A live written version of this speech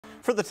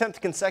For the 10th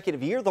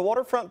consecutive year, the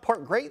Waterfront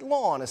Park Great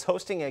Lawn is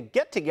hosting a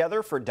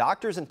get-together for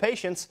doctors and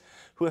patients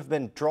who have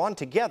been drawn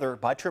together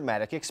by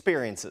traumatic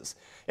experiences.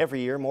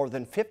 Every year, more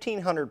than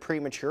 1,500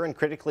 premature and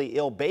critically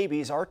ill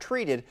babies are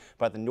treated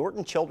by the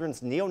Norton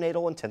Children's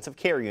Neonatal Intensive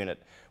Care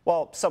Unit.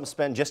 While some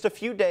spend just a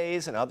few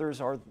days and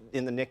others are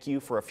in the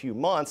NICU for a few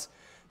months,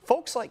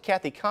 folks like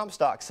Kathy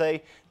Comstock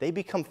say they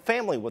become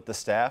family with the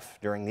staff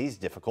during these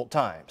difficult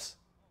times.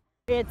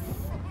 It's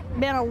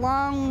been a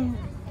long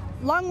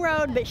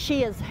road, but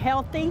she is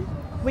healthy.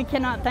 We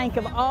cannot think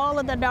of all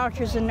of the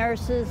doctors and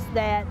nurses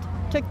that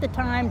took the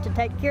time to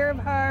take care of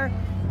her,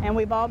 and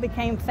we've all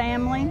became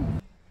family.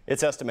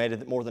 It's estimated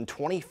that more than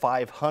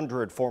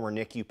 2,500 former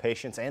NICU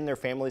patients and their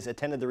families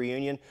attended the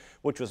reunion,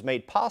 which was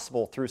made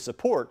possible through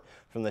support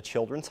from the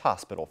Children's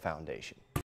Hospital Foundation.